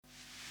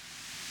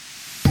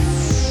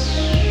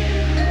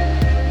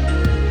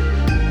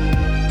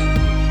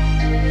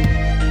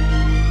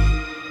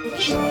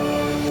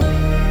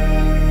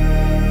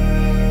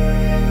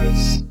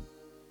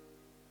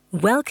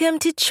Welcome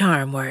to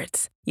Charm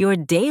Words, your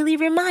daily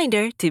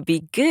reminder to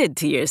be good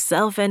to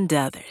yourself and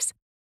others.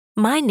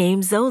 My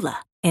name's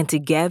Zola, and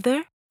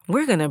together,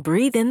 we're going to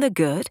breathe in the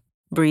good,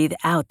 breathe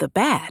out the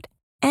bad,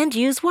 and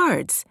use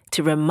words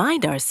to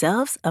remind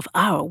ourselves of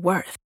our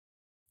worth.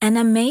 An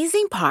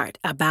amazing part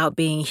about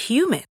being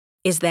human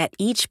is that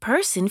each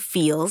person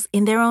feels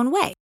in their own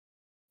way.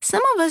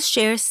 Some of us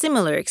share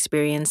similar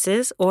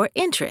experiences or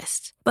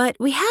interests, but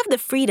we have the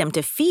freedom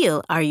to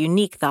feel our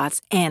unique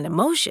thoughts and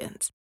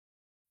emotions.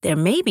 There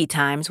may be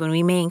times when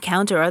we may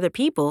encounter other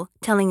people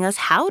telling us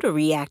how to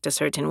react a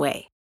certain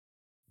way.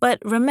 But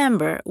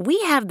remember,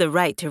 we have the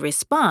right to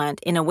respond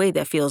in a way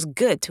that feels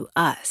good to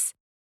us.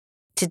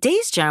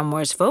 Today's Charm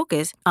Words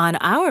focus on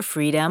our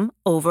freedom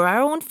over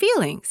our own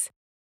feelings.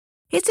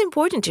 It's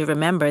important to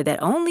remember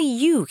that only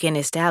you can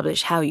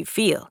establish how you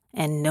feel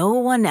and no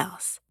one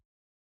else.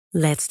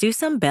 Let's do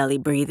some belly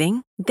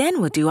breathing, then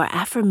we'll do our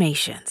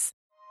affirmations.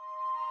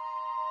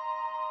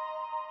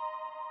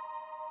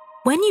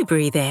 When you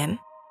breathe in,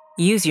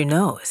 use your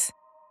nose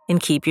and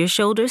keep your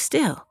shoulders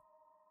still.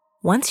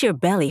 Once your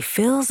belly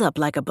fills up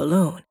like a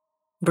balloon,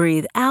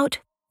 breathe out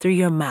through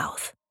your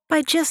mouth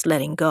by just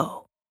letting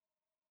go.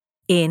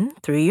 In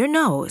through your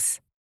nose,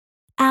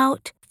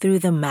 out through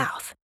the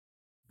mouth.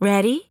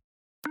 Ready?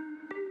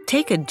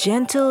 Take a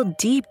gentle,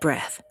 deep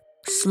breath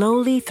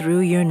slowly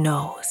through your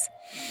nose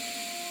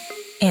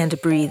and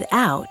breathe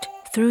out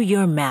through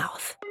your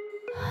mouth.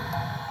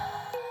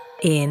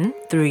 In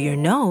through your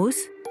nose,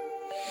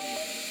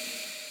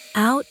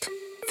 out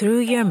through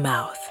your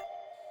mouth.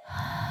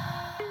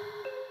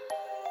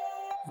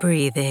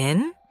 Breathe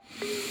in,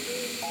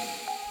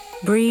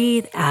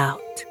 breathe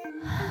out.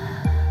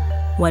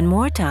 One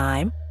more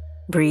time.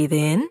 Breathe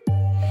in,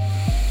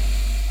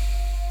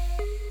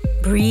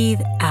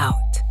 breathe out.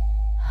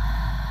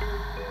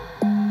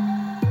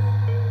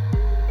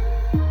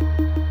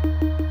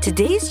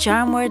 Today's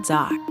charm words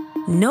are,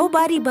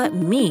 nobody but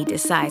me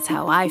decides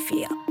how I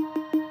feel.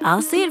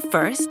 I'll say it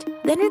first,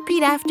 then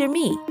repeat after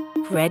me.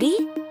 Ready?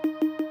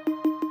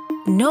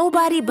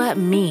 Nobody but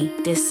me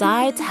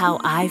decides how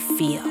I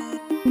feel.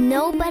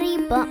 Nobody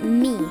but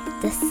me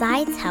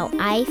decides how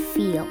I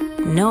feel.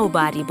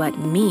 Nobody but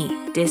me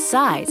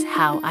decides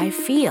how I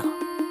feel.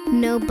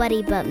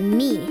 Nobody but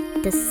me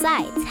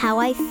decides how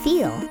I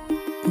feel.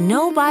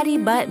 Nobody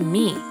but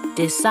me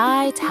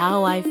decides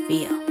how I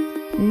feel.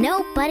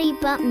 Nobody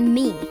but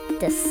me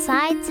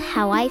decides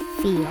how I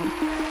feel.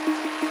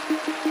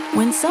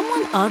 When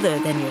someone other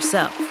than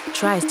yourself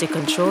tries to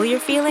control your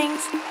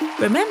feelings,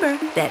 remember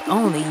that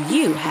only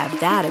you have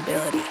that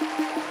ability.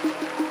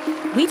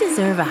 We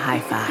deserve a high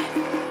five.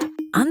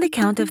 On the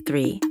count of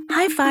 3,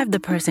 high five the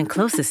person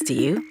closest to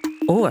you,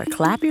 or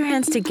clap your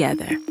hands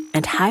together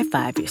and high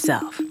five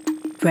yourself.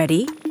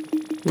 Ready?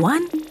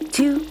 1,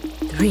 2,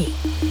 3.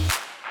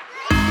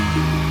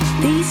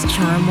 These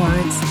charm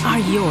words are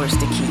yours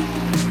to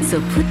keep,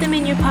 so put them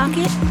in your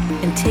pocket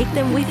and take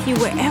them with you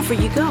wherever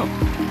you go.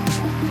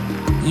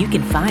 You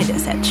can find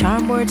us at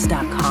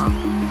charmwords.com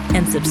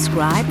and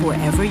subscribe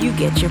wherever you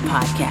get your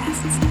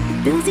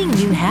podcasts. Building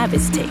new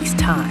habits takes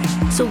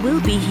time, so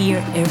we'll be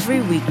here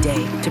every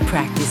weekday to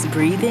practice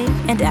breathing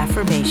and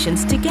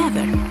affirmations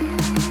together.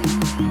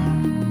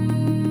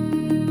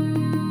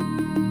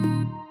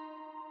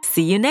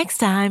 See you next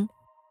time.